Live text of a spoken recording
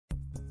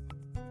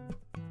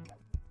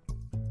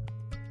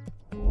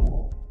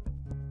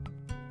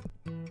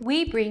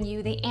We bring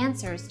you the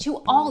answers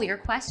to all your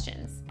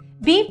questions.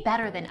 Be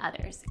better than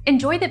others.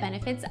 Enjoy the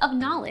benefits of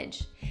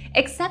knowledge.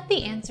 Accept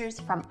the answers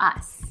from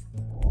us.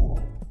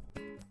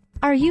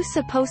 Are you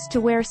supposed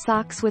to wear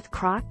socks with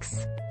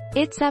Crocs?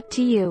 It's up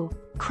to you.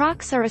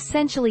 Crocs are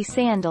essentially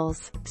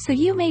sandals, so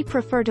you may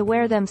prefer to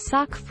wear them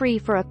sock-free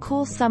for a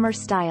cool summer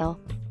style.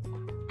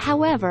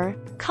 However,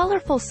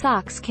 colorful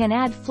socks can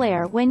add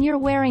flair when you're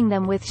wearing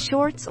them with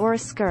shorts or a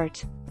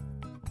skirt.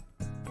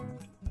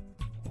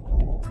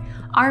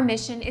 Our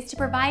mission is to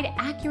provide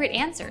accurate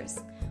answers.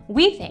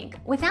 We think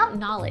without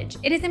knowledge,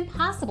 it is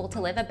impossible to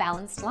live a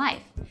balanced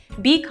life.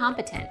 Be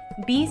competent,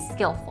 be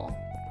skillful.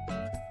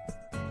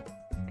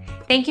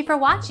 Thank you for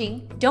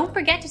watching. Don't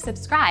forget to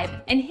subscribe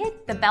and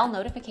hit the bell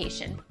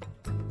notification.